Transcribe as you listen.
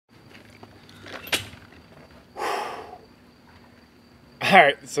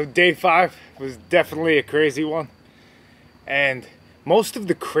Alright, so day 5 was definitely a crazy one. And most of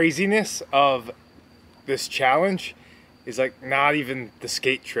the craziness of this challenge is like not even the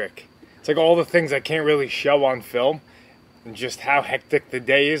skate trick. It's like all the things I can't really show on film and just how hectic the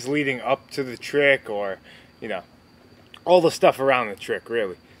day is leading up to the trick, or, you know, all the stuff around the trick,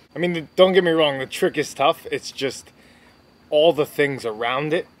 really. I mean, don't get me wrong, the trick is tough. It's just all the things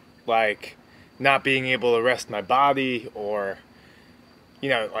around it, like not being able to rest my body, or, you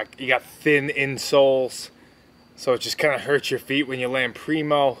know, like you got thin insoles, so it just kind of hurts your feet when you land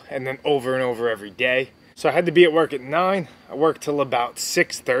primo, and then over and over every day. So I had to be at work at 9. I worked till about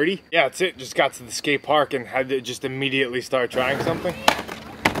 6:30. Yeah, that's it. Just got to the skate park and had to just immediately start trying something.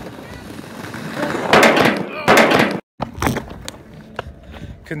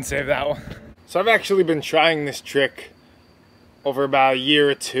 Couldn't save that one. So I've actually been trying this trick over about a year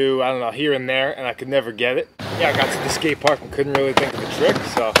or two, I don't know, here and there, and I could never get it. Yeah, I got to the skate park and couldn't really think of the trick,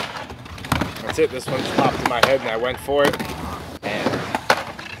 so that's it. This one just popped in my head and I went for it.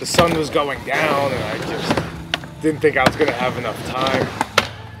 And the sun was going down and I just didn't think I was gonna have enough time.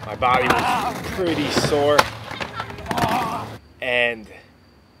 My body was pretty sore. And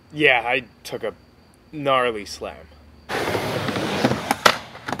yeah, I took a gnarly slam.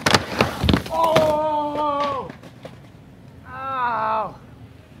 Oh! Ow!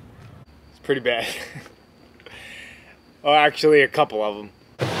 It's pretty bad. Oh, actually a couple of them.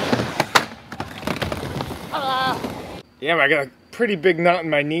 Yeah, I got a pretty big knot in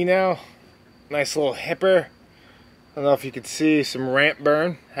my knee now. Nice little hipper. I don't know if you could see some ramp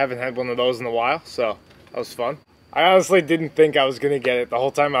burn. Haven't had one of those in a while, so that was fun. I honestly didn't think I was gonna get it. The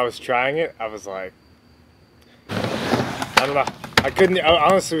whole time I was trying it, I was like, I don't know. I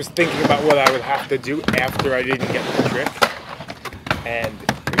honestly was thinking about what I would have to do after I didn't get the trick. And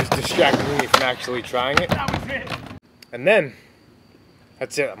it was distracting me from actually trying it. That was it. And then,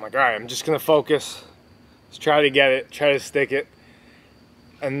 that's it. I'm like, all right, I'm just gonna focus. Let's try to get it, try to stick it.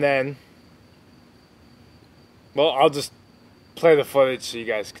 And then, well, I'll just play the footage so you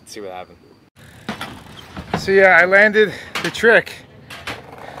guys can see what happened. So yeah, I landed the trick.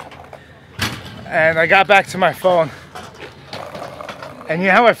 And I got back to my phone. And you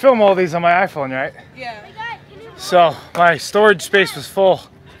know how I film all these on my iPhone, right? Yeah. So my storage space was full.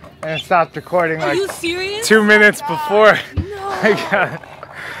 And it stopped recording like 2 minutes before I got it.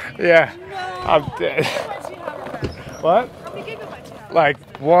 Yeah, no. I'm dead. What? How many gigabytes you have? Like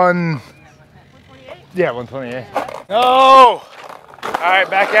 128? Yeah, 128. No! Alright,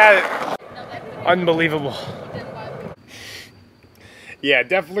 back at it. Unbelievable. Yeah,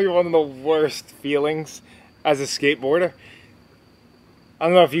 definitely one of the worst feelings as a skateboarder. I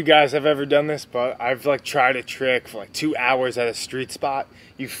don't know if you guys have ever done this, but I've like tried a trick for like 2 hours at a street spot.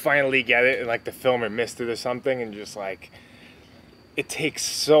 You finally get it and like the filmer missed it or something, and just like, it takes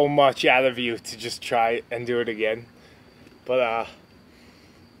so much out of you to just try it and do it again. But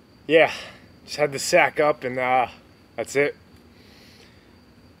yeah, just had to sack up and that's it.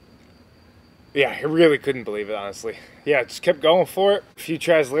 Yeah, I really couldn't believe it, honestly. Yeah, just kept going for it. A few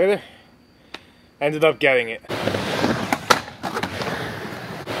tries later, ended up getting it.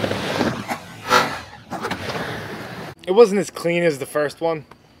 It wasn't as clean as the first one,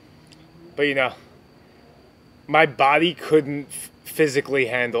 but you know, my body couldn't physically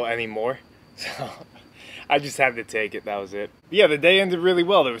handle anymore, so I just had to take it. That was it. Yeah, the day ended really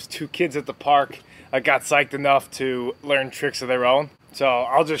well. There was 2 kids at the park that got psyched enough to learn tricks of their own. So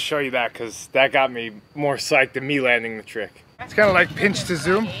I'll just show you that, because that got me more psyched than me landing the trick. It's kind of like pinch to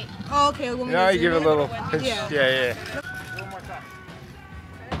zoom. Oh, okay. You know, you give it a little pinch. Yeah. One more time.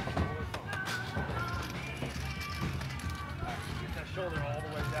 Get that shoulder all the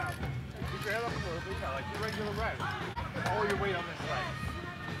way down. Keep your head up a little bit, like your regular right. All your weight on this leg.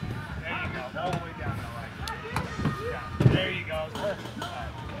 There you go. All the way down the leg. Yeah. There you go. Perfect. All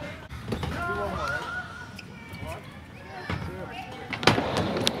right. Do one more, right? 1,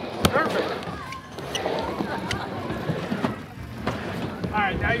 2. Perfect. All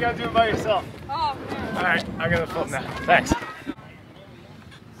right, now you gotta do it by yourself. Oh, man. All right, I'm gonna flip now. Thanks.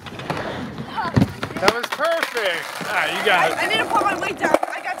 That was perfect. All right, you got it. I need to put my weight down.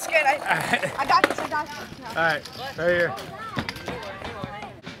 I got scared. I got this. No. All right, right here.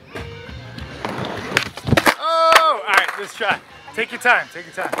 Oh, all right, let's try. Take your time. Take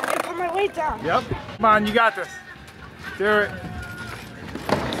your time. I need to put my weight down. Yep. Come on, you got this. Do it.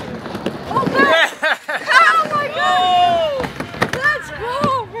 Oh, good. Yeah. Oh my God. Oh. Let's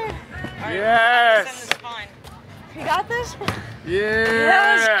go, man. Yes. You got this?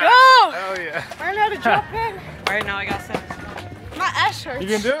 Yeah. Let's go. Hell yeah. Learn how to drop in. All right, now I got some. My ass hurts. You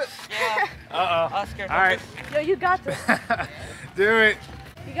can do it? Yeah. Uh-oh. Oscar. All right. Yo, you got this. Do it.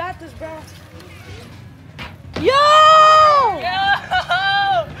 You got this, bro. Yo! Yo!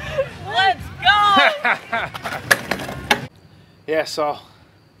 Let's go! Yeah, so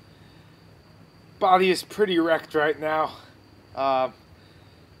body is pretty wrecked right now.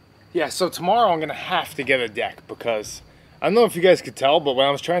 Yeah, so tomorrow I'm gonna have to get a deck because I don't know if you guys could tell, but when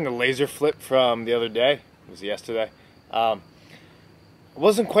I was trying to laser flip from the other day, it was yesterday, I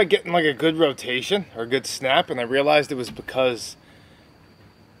wasn't quite getting like a good rotation or a good snap, and I realized it was because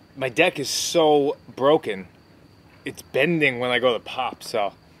my deck is so broken. It's bending when I go to pop,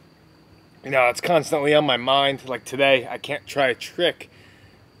 so you know, it's constantly on my mind. Like today, I can't try a trick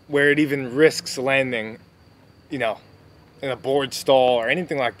where it even risks landing, you know, in a board stall or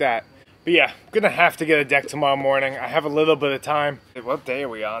anything like that. But yeah, I'm gonna have to get a deck tomorrow morning. I have a little bit of time. What day are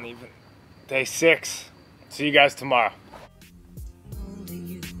we on even? Day 6. See you guys tomorrow.